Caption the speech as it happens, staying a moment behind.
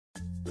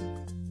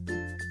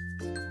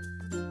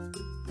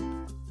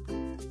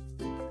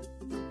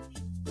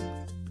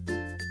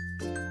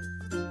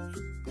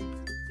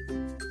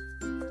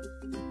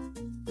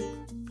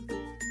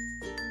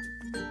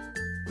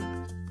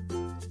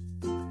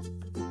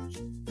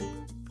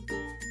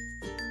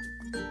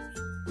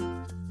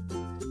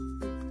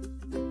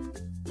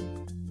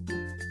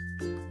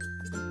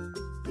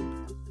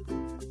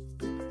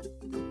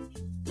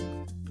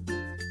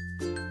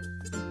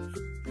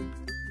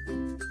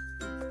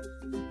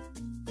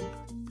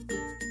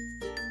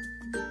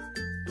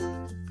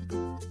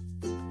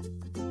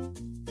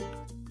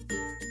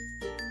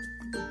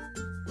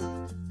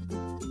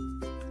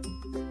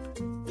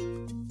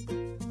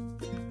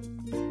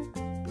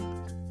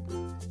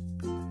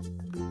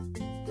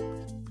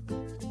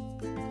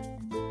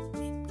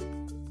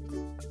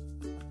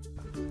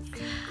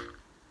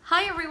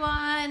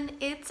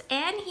it's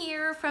Anne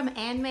here from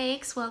Anne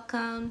Makes.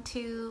 Welcome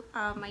to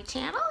my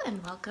channel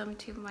and welcome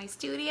to my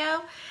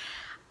studio.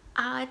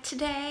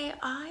 Today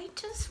I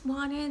just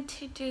wanted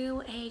to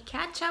do a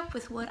catch up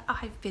with what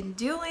I've been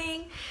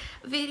doing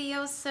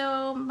video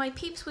so my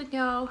peeps would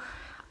know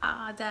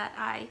that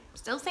I'm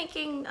still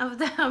thinking of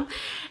them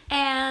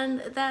and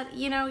that,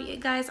 you know, you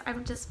guys,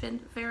 I've just been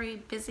very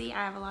busy.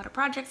 I have a lot of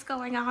projects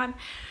going on.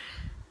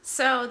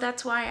 So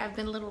that's why I've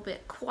been a little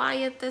bit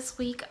quiet this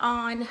week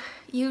on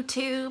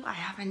YouTube. I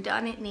haven't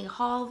done any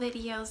haul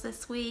videos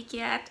this week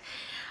yet,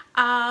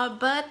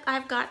 but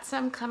I've got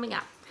some coming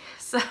up.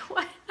 So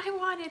what I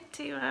wanted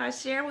to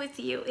share with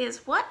you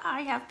is what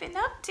I have been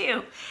up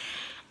to.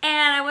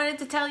 And I wanted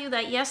to tell you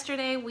that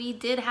yesterday we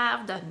did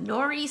have the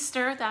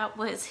nor'easter that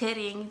was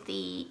hitting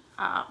the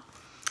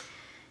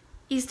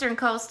eastern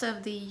coast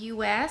of the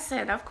US,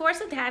 and of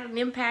course it had an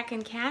impact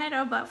in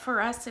Canada, but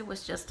for us it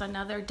was just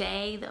another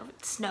day.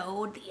 It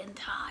snowed the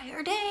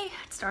entire day.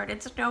 It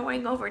started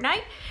snowing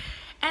overnight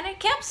and it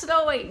kept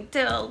snowing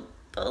till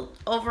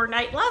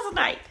overnight last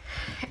night,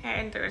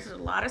 and there's a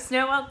lot of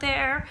snow out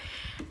there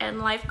and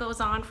life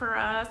goes on for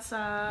us.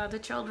 The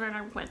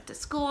children went to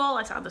school.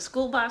 I saw the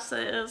school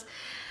buses.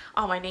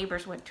 All my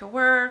neighbors went to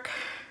work.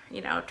 You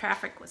know,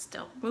 traffic was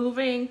still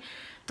moving.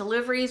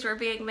 Deliveries were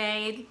being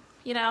made,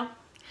 you know.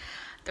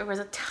 There was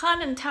a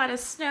ton of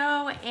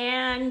snow,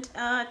 and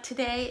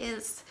today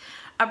is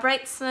a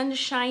bright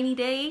sunshiny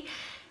day,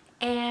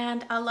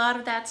 and a lot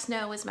of that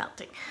snow is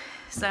melting.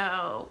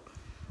 So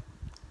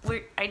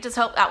I just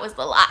hope that was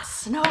the last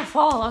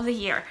snowfall of the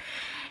year.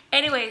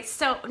 Anyway,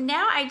 so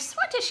now I just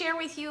want to share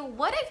with you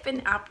what I've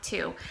been up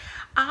to.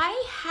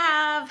 I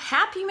have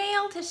happy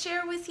mail to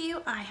share with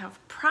you. I have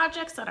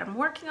projects that I'm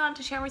working on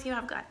to share with you.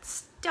 I've got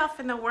stuff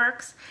in the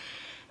works,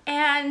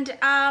 and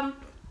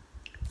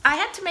I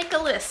had to make a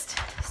list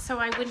so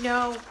I would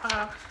know,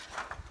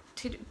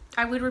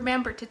 I would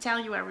remember to tell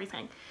you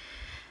everything.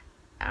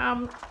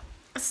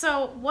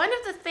 So one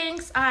of the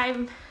things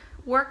I'm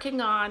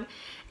working on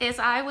is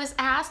I was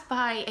asked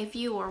by a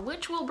viewer,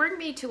 which will bring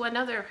me to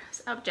another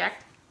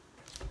subject.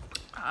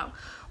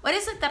 What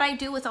is it that I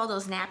do with all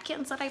those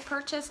napkins that I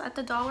purchase at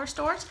the dollar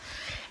stores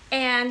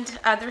and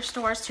other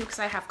stores too, because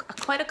I have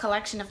quite a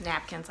collection of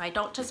napkins. I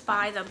don't just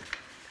buy them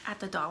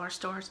at the dollar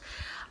stores.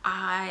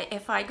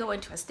 If I go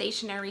into a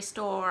stationery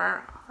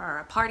store or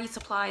a party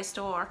supply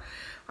store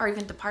or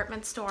even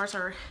department stores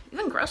or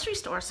even grocery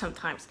stores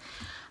sometimes,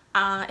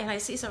 and I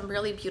see some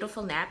really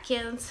beautiful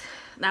napkins.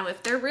 Now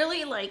if they're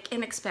really like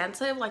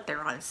inexpensive, like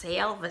they're on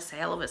sale,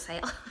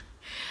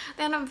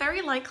 then I'm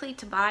very likely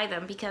to buy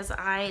them because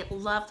I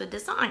love the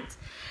designs.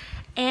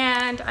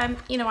 And I'm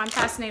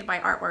fascinated by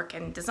artwork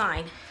and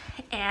design.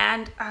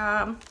 And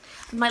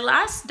my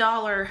last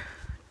Dollar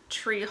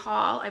Tree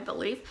haul, I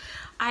believe,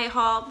 I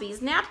hauled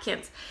these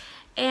napkins,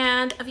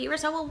 and a viewer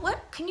said, well,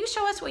 what can you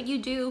show us what you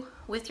do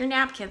with your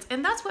napkins?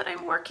 And that's what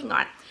I'm working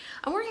on.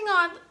 I'm working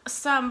on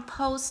some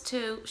posts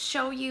to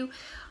show you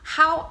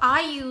how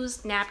I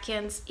use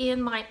napkins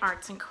in my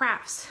arts and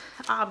crafts.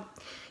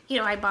 You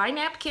know, I buy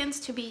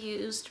napkins to be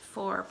used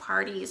for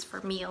parties,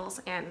 for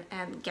meals and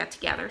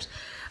get-togethers,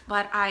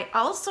 but I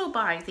also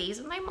buy these,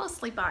 and I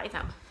mostly buy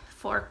them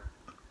for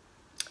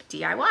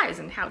DIYs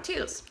and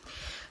how-tos.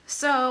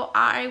 So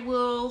I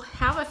will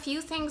have a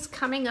few things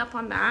coming up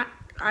on that.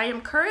 I am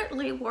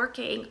currently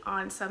working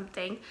on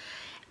something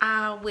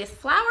with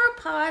flower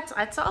pots.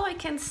 That's all I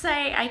can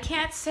say. I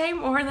can't say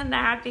more than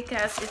that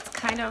because it's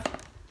kind of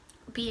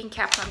being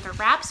kept under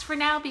wraps for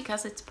now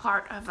because it's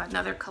part of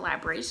another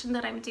collaboration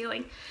that I'm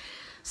doing.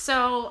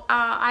 So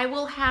I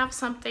will have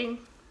something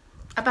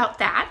about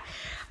that.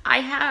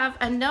 I have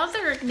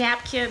another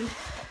napkin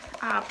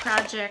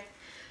project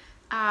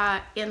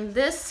in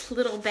this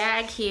little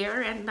bag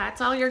here, and that's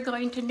all you're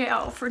going to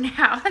know for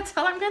now. That's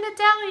all I'm going to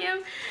tell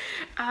you.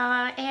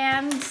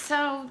 And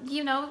so,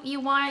 you know, you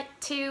want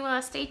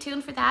to stay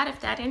tuned for that if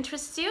that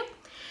interests you.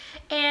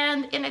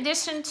 And in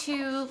addition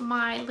to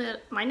my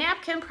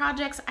napkin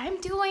projects,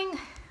 I'm doing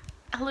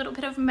a little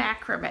bit of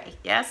macrame.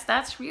 Yes,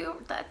 that's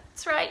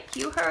right.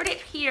 You heard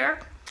it here.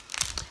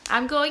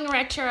 I'm going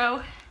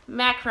retro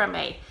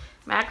macrame.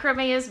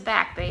 Macrame is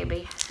back,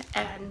 baby.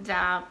 And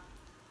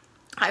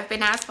I've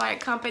been asked by a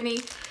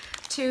company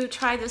to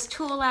try this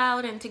tool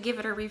out and to give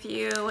it a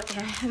review,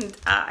 and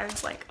I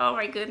was like, oh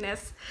my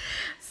goodness.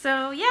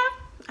 So yeah,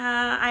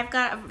 I've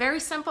got a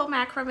very simple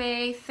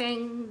macrame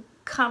thing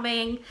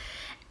coming,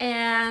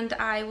 and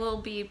I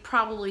will be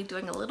probably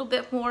doing a little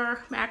bit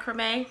more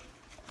macrame.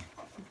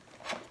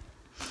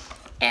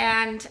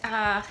 And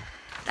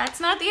that's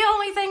not the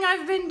only thing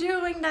I've been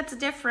doing that's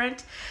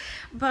different,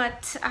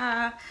 but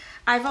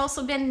I've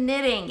also been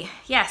knitting.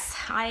 Yes,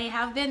 I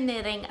have been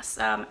knitting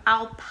some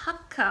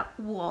alpaca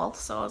wool,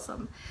 so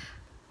some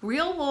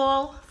real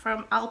wool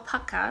from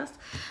alpacas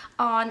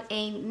on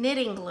a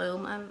knitting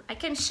loom. I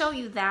can show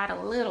you that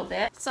a little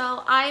bit.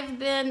 So I've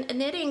been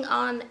knitting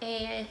on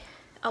a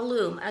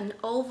loom, an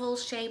oval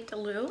shaped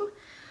loom.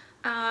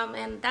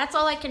 And that's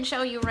all I can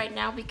show you right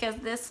now because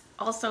this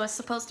also is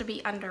supposed to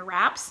be under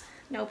wraps,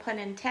 no pun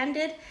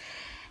intended.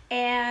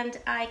 And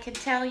I can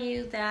tell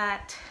you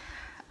that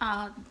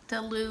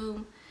the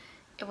loom,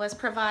 it was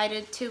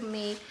provided to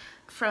me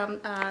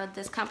from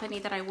this company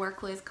that I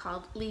work with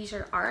called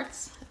Leisure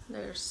Arts.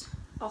 There's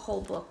a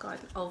whole book on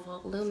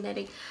oval loom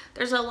knitting.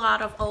 There's a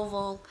lot of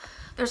loom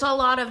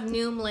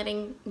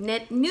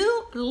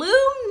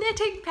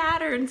knitting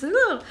patterns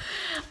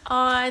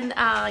on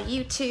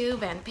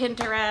YouTube and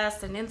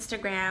Pinterest and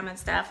Instagram and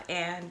stuff,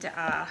 and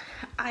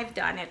I've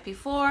done it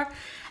before,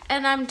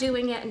 and I'm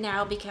doing it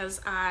now because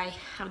I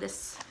have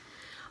this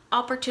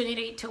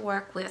opportunity to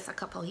work with a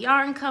couple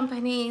yarn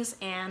companies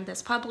and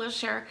this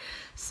publisher,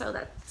 so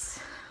that's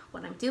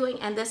what I'm doing.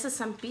 And this is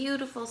some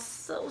beautiful,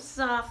 so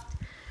soft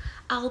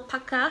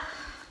alpaca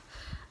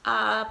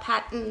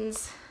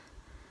patterns,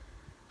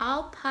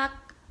 alpaca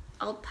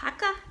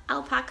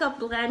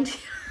blend.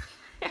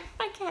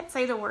 I can't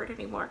say the word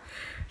anymore.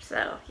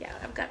 So yeah,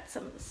 I've got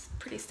some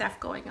pretty stuff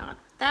going on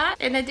with that.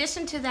 In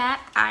addition to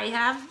that, I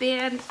have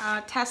been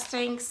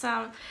testing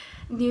some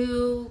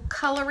new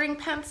coloring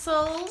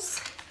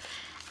pencils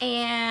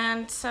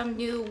and some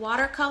new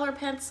watercolor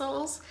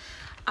pencils,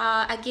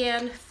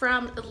 again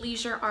from the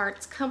Leisure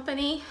Arts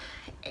Company,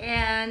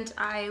 and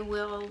I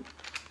will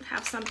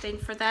have something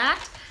for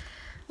that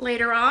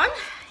later on.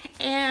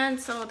 And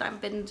so I've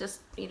been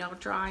just, you know,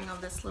 drawing on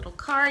this little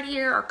card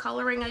here, or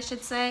coloring I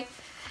should say.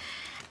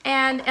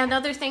 And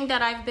another thing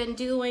that I've been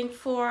doing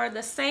for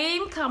the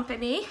same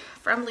company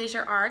from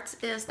Leisure Arts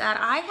is that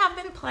I have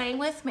been playing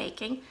with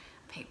making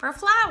paper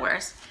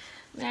flowers.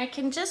 And I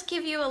can just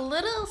give you a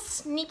little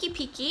sneaky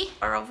peeky,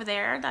 or over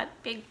there,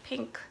 that big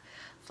pink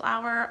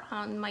flower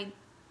on my,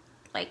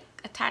 like,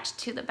 attached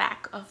to the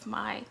back of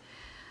my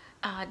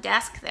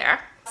desk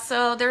there.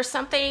 So there's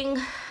something,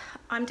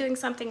 I'm doing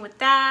something with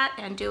that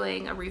and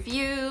doing a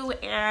review,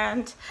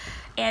 and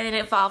it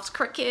involves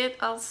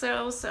Cricut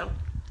also, so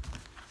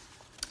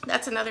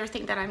that's another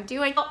thing that I'm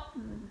doing. Well,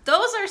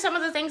 those are some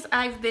of the things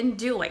I've been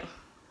doing.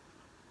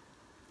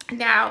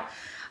 Now,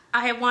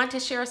 I want to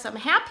share some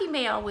happy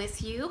mail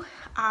with you.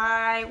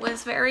 I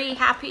was very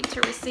happy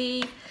to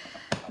receive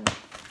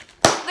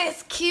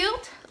this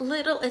cute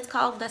little, it's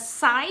called the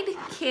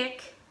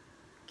Sidekick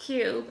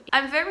Cube.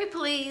 I'm very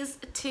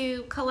pleased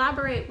to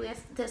collaborate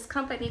with this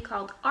company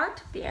called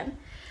Art Bin.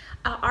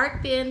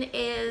 Art Bin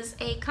is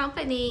a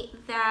company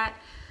that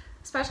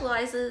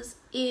specializes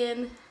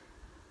in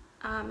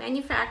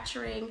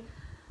manufacturing,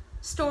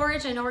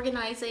 storage, and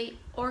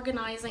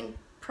organizing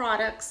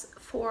products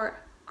for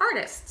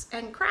artists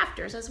and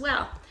crafters as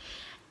well.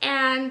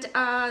 And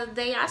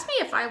they asked me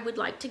if I would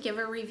like to give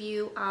a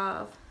review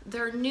of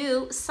their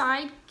new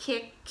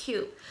Sidekick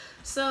Cube.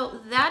 So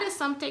that is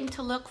something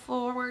to look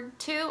forward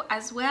to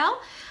as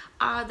well.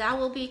 That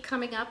will be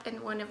coming up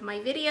in one of my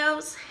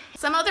videos.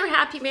 Some other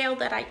happy mail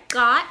that I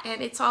got,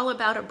 and it's all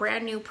about a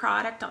brand new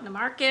product on the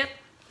market,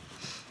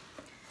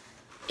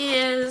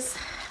 is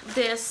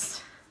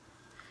this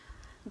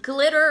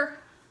glitter,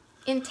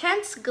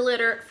 intense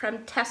glitter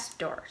from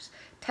Testors.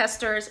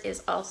 Testors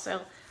is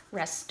also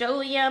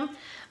Rust-Oleum,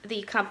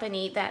 the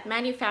company that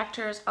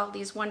manufactures all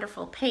these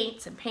wonderful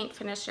paints and paint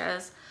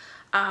finishes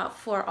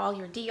for all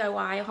your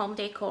DIY home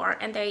decor.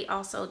 And they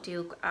also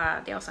do,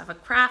 they also have a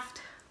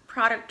craft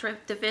product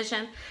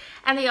division,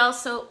 and they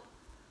also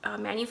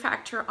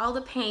manufacture all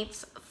the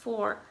paints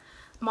for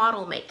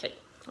model making.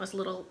 Those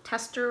little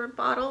tester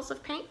bottles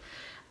of paint,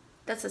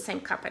 that's the same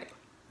company.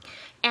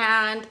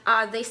 And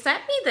they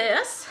sent me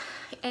this,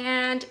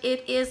 and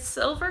it is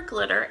silver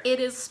glitter. It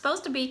is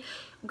supposed to be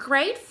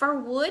great for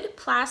wood,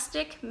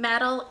 plastic,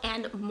 metal,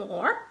 and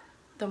more.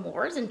 The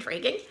more is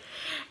intriguing.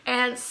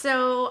 And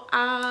so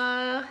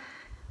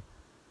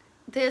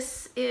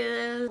this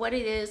is what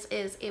it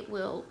is it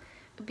will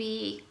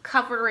be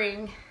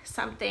covering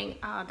something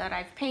that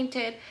I've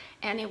painted,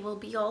 and it will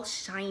be all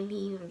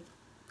shiny and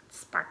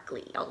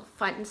sparkly, all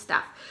fun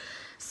stuff.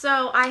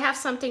 So I have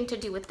something to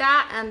do with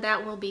that, and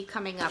that will be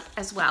coming up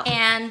as well.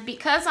 And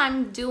because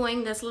I'm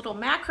doing this little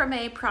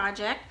macrame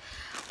project,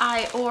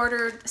 I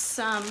ordered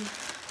some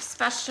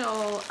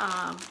special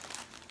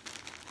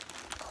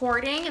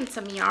cording and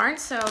some yarn.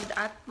 So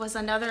that was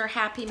another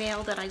happy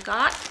mail that I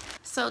got.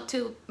 So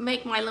to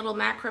make my little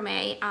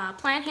macrame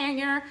plant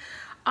hanger,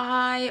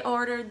 I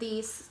ordered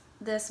this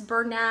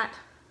Bernat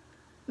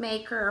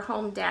Maker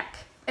home deck.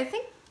 I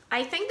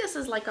think this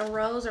is like a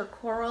rose or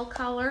coral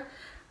color.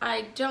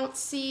 I don't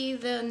see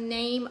the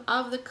name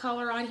of the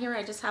color on here.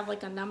 I just have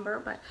like a number,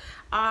 but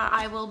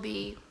I will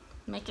be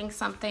making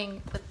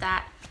something with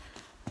that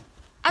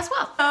as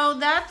well. So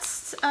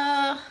that's,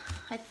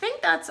 I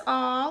think that's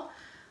all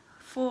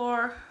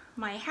for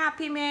my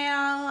happy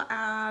mail,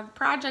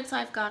 projects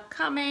I've got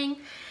coming,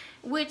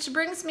 which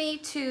brings me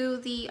to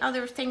the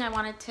other thing I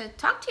wanted to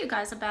talk to you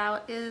guys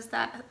about, is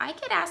that I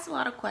get asked a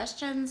lot of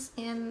questions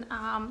in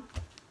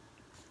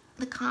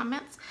the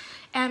comments,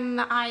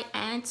 and I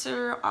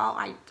answer all,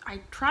 I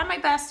try my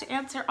best to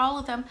answer all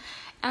of them,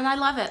 and I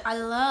love it. I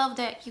love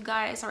that you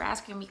guys are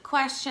asking me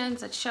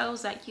questions. It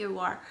shows that you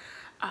are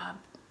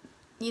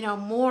you know,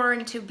 more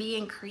into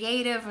being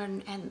creative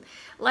and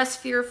less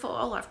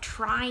fearful of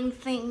trying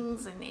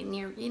things, and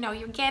you're, you know,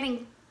 you're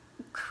getting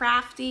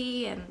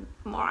crafty and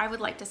more, I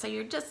would like to say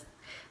you're just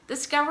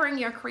discovering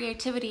your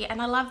creativity,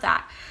 and I love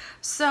that.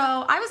 So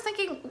I was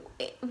thinking,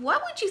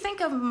 what would you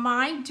think of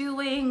my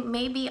doing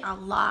maybe a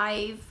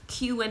live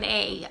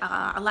Q&A,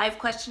 a live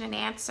question and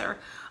answer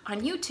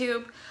on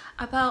YouTube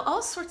about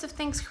all sorts of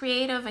things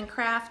creative and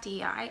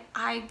crafty.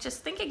 I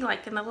just thinking,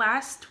 like, in the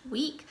last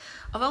week,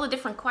 of all the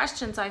different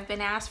questions I've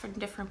been asked from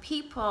different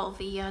people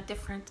via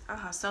different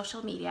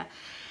social media.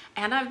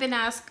 And I've been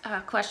asked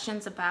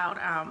questions about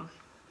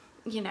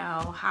you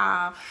know,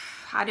 how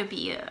to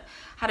be a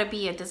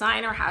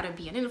designer, how to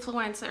be an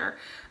influencer,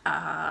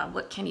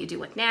 what can you do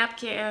with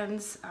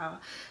napkins,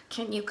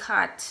 can you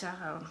cut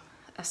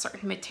a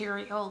certain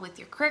material with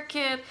your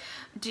Cricut,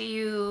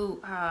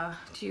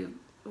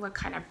 what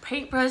kind of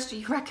paintbrush do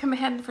you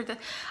recommend for this?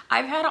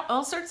 I've had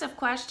all sorts of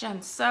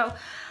questions. So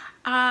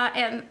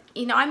and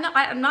you know,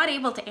 I'm not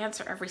able to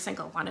answer every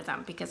single one of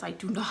them because I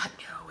do not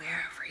know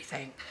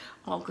everything.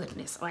 Oh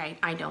goodness,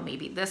 I know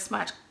maybe this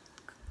much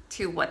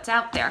to what's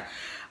out there.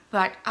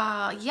 But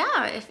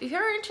yeah, if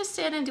you're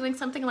interested in doing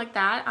something like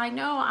that, I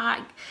know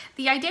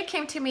the idea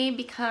came to me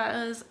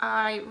because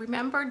I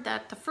remembered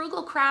that the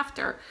Frugal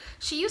Crafter,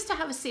 she used to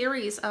have a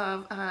series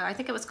of, I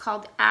think it was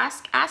called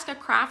Ask a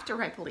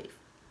Crafter, I believe.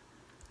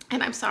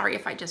 And I'm sorry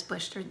if I just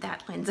butchered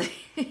that, Lindsay.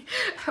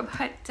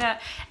 But, and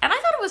I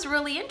thought it was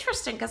really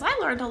interesting because I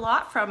learned a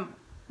lot from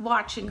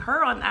watching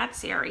her on that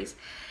series.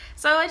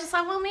 So I just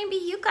thought, well, maybe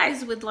you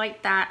guys would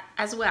like that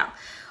as well.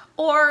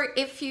 Or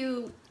if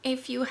you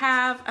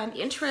have an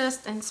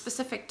interest in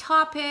specific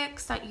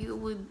topics that you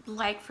would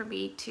like for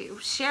me to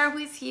share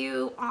with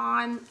you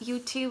on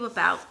YouTube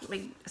about,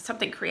 like,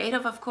 something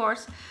creative, of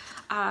course,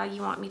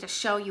 you want me to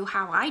show you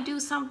how I do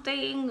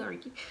something, or,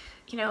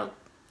 you know,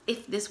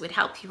 if this would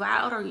help you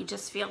out, or you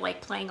just feel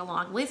like playing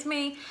along with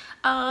me,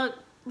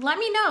 let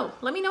me know.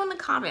 Let me know in the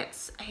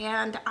comments,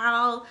 and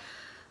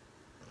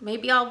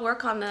maybe I'll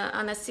work on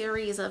a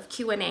series of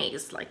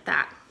Q&As like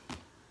that.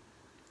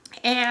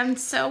 And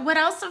so what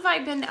else have I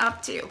been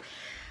up to?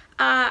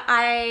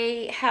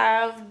 I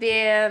have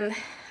been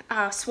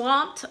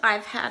swamped.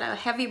 I've had a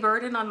heavy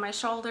burden on my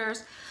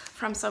shoulders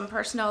from some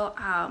personal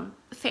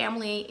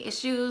family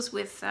issues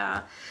with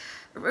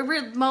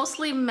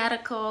mostly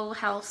medical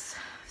health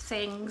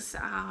things.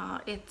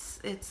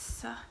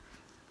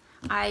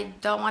 I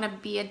don't want to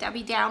be a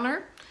Debbie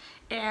Downer,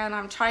 and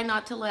I'm trying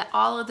not to let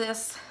all of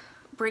this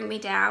bring me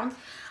down.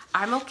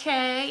 I'm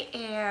okay,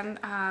 and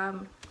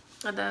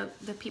the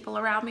people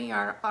around me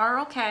are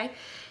okay,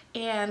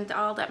 and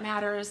all that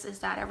matters is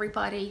that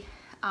everybody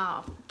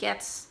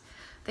gets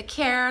the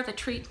care, the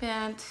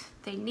treatment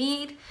they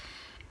need,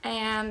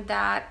 and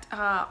that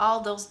all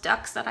those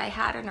ducks that I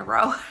had in a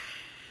row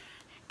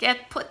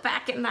get put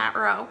back in that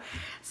row.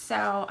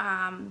 So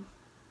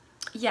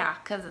yeah,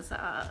 because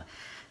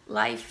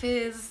life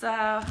is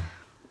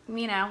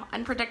you know,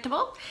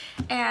 unpredictable,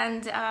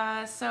 and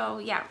so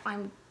yeah,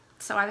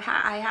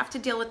 I have to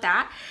deal with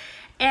that.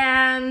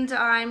 And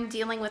I'm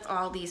dealing with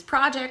all these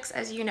projects,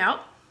 as you know.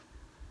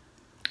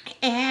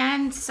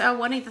 And so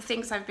one of the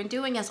things I've been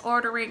doing is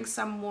ordering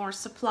some more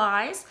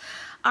supplies.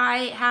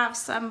 I have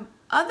some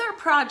other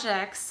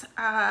projects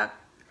that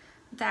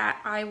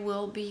I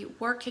will be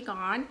working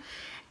on.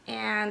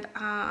 And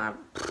of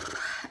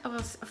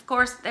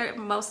course,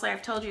 mostly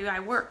I've told you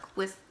I work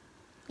with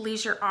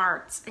Leisure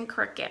Arts and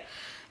Cricut,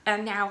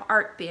 and now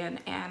Art Bin,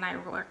 and I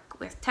work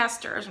with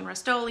Testers and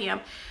Rust-Oleum.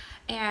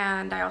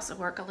 And I also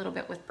work a little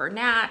bit with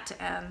Bernat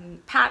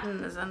and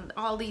Patton's and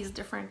all these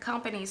different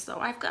companies. So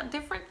I've got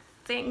different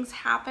things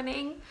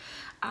happening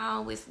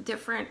with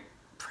different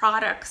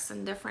products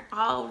and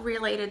all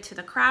related to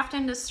the craft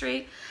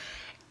industry.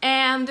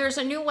 And there's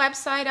a new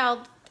website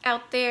out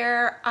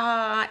there.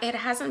 It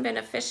hasn't been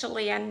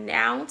officially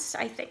announced.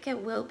 I think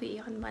it will be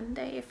on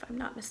Monday, if I'm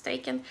not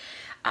mistaken,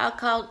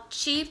 called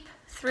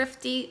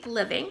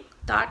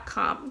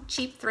cheapthrifty.com,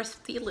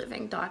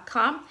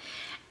 cheapthrifty.com.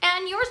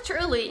 And yours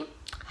truly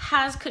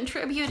has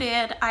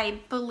contributed. I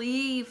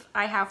believe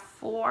I have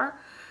 4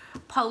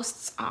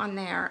 posts on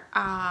there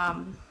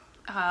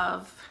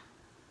of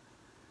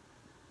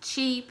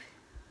cheap,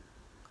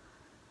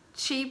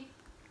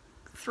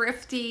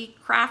 thrifty,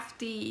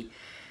 crafty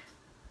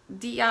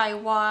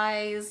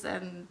DIYs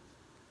and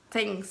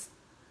things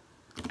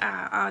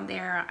on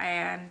there.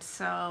 And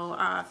so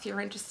if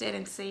you're interested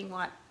in seeing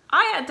what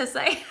I had to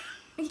say,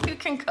 you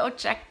can go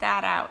check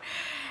that out.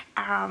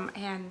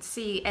 And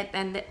see it,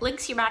 and it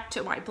links you back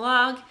to my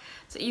blog,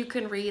 so you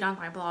can read on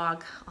my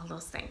blog all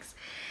those things.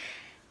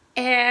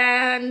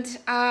 And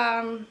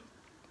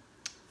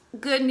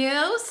good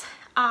news,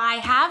 I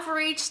have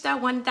reached the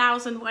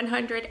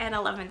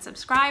 1,111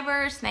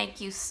 subscribers.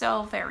 Thank you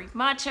so very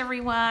much,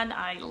 everyone.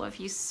 I love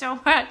you so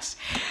much.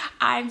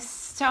 I'm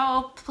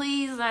so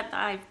pleased that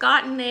I've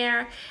gotten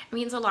there. It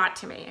means a lot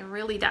to me. It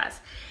really does.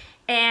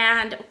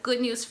 And good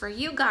news for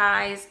you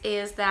guys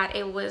is that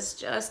it was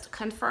just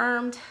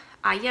confirmed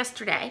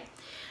yesterday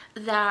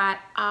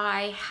that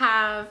I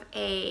have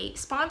a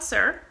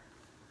sponsor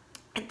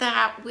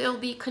that will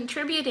be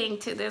contributing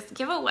to this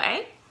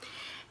giveaway.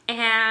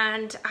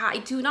 And I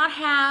do not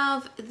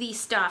have the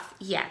stuff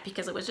yet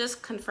because it was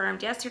just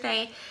confirmed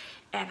yesterday,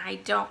 and I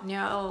don't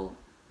know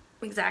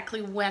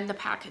exactly when the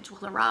package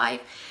will arrive,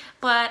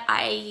 but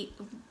I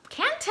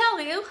can tell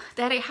you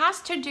that it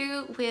has to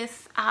do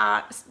with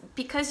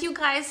because you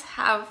guys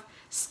have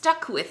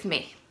stuck with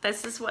me.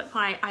 This is what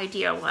my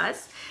idea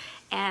was,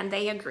 and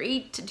they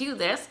agreed to do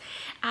this.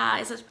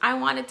 I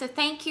wanted to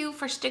thank you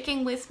for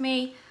sticking with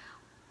me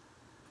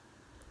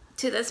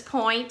to this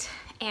point,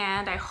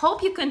 and I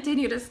hope you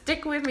continue to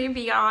stick with me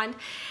beyond.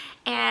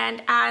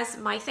 And as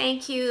my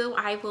thank you,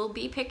 I will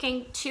be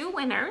picking 2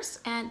 winners,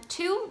 and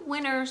 2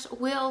 winners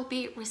will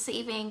be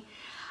receiving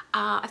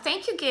a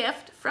thank you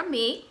gift from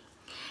me,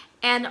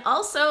 and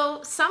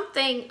also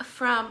something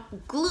from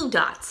Glue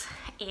Dots.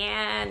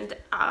 And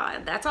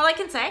that's all I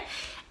can say.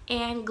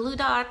 And Glue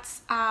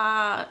Dots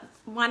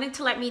wanted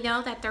to let me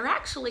know that they're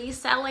actually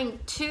selling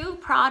 2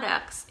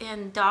 products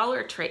in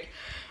Dollar Tree.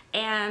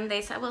 And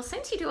they said, well,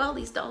 since you do all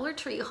these Dollar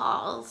Tree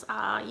hauls,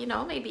 you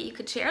know, maybe you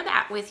could share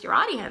that with your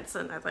audience.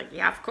 And I was like,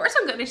 yeah, of course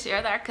I'm going to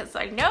share that, because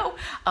I know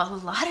a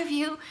lot of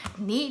you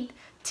need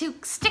to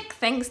stick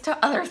things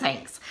to other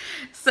things.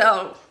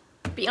 So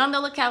be on the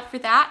lookout for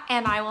that,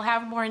 and I will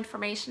have more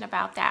information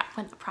about that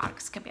when the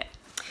products come in.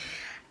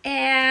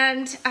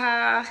 And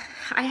I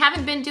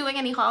haven't been doing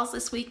any hauls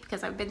this week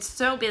because I've been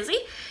so busy,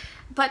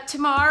 but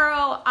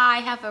tomorrow I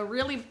have a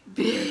really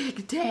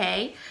big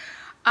day.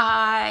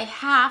 I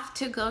have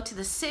to go to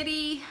the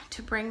city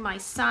to bring my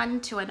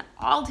son to an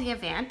all-day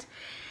event,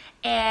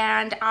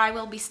 and I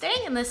will be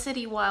staying in the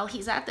city while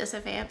he's at this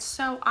event,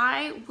 so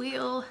I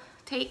will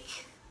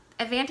take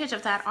advantage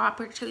of that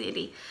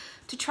opportunity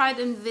to try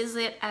to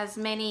visit as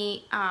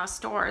many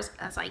stores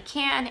as I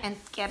can and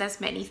get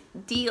as many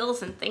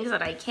deals and things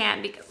that I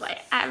can, because I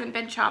haven't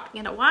been shopping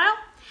in a while.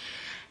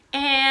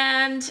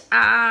 And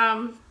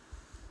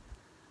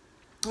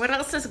what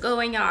else is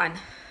going on?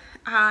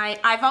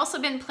 I've also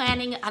been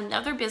planning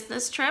another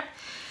business trip.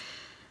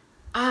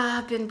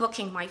 I've been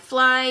booking my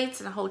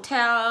flights and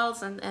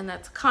hotels, and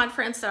that's a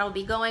conference that I'll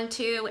be going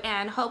to,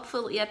 and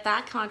hopefully at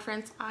that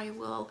conference I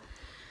will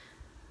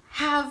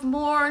have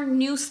more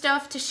new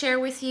stuff to share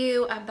with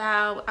you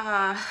about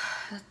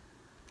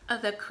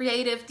the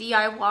creative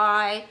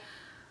DIY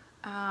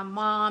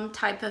mom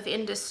type of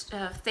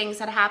things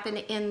that happen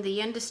in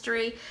the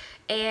industry,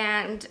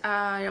 and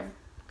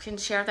can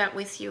share that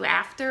with you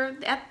after.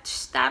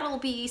 That'll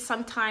be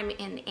sometime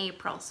in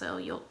April, so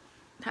you'll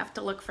have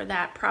to look for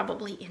that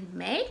probably in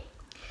May.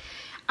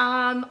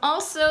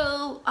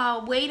 Also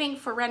waiting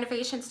for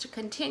renovations to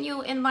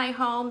continue in my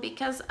home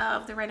because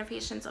of the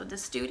renovations of the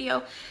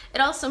studio. It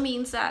also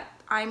means that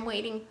I'm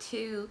waiting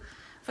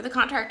for the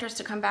contractors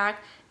to come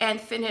back and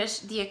finish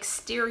the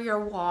exterior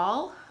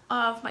wall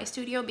of my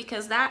studio,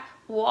 because that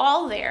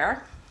wall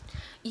there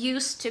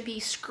used to be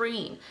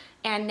screen,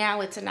 and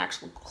now it's an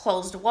actual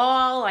closed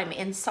wall. I'm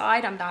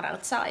inside, I'm not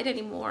outside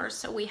anymore,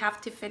 so we have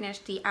to finish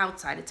the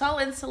outside. It's all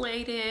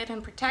insulated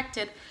and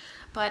protected,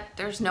 but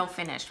there's no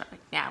finish right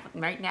now.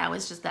 Right now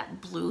it's just that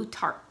blue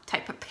tarp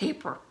type of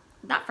paper.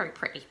 Not very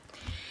pretty.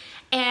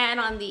 And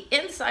on the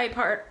inside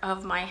part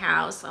of my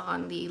house,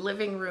 on the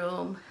living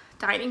room,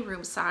 dining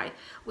room side,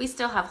 we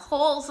still have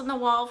holes in the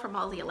wall from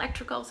all the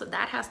electrical, so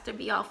that has to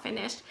be all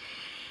finished.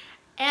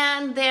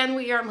 And then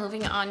we are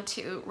moving on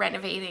to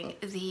renovating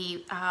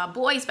the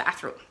boys'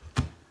 bathroom.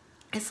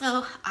 And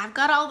so I've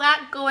got all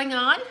that going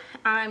on.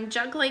 I'm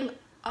juggling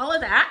all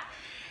of that.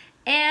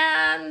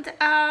 And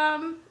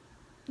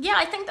yeah,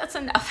 I think that's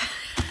enough.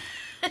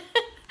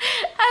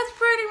 That's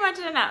pretty much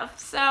enough.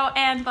 So,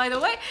 and by the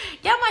way,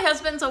 yeah, my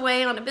husband's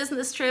away on a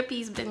business trip.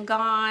 He's been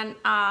gone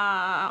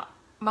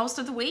most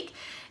of the week.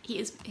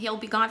 He'll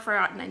be gone for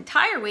an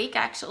entire week,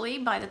 actually,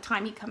 by the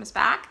time he comes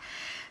back.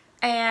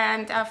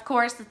 And of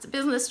course, it's a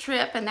business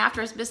trip, and after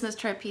his business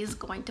trip, he's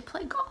going to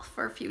play golf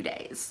for a few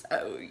days.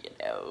 So, you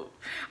know,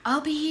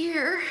 I'll be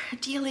here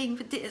dealing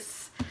with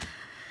this.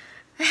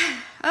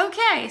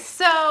 Okay,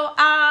 so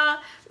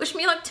wish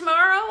me luck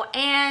tomorrow,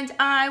 and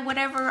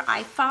whatever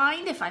I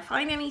find, if I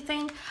find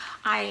anything,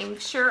 I'm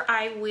sure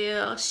I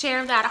will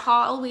share that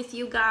haul with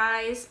you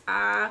guys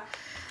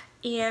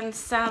in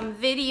some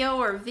video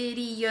or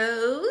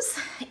videos.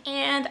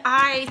 And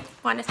I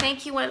want to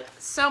thank you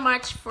so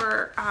much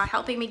for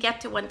helping me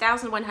get to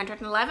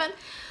 1,111.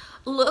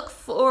 Look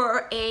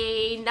for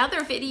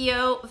another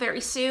video very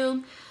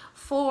soon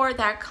for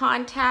that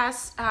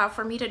contest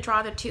for me to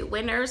draw the 2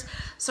 winners.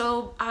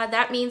 So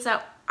that means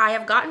that I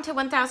have gotten to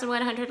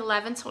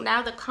 1,111, so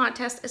now the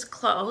contest is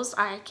closed.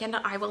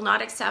 I will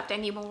not accept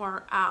any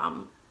more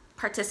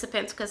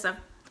participants, because of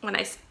when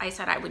I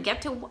said I would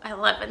get to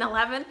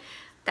 1111.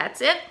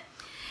 That's it.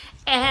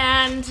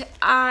 And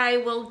I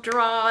will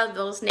draw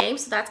those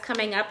names, so that's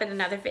coming up in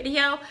another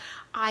video.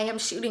 I am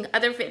shooting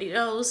other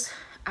videos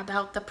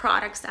about the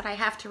products that I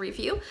have to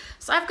review,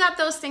 so I've got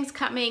those things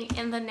coming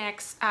in the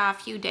next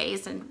few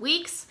days and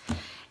weeks.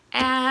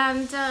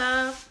 And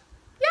yeah,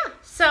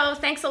 so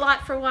thanks a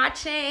lot for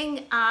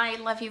watching. I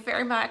love you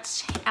very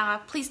much.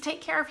 Please take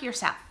care of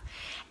yourself,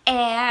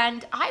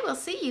 and I will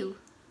see you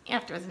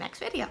after the next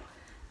video.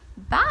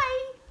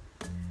 Bye.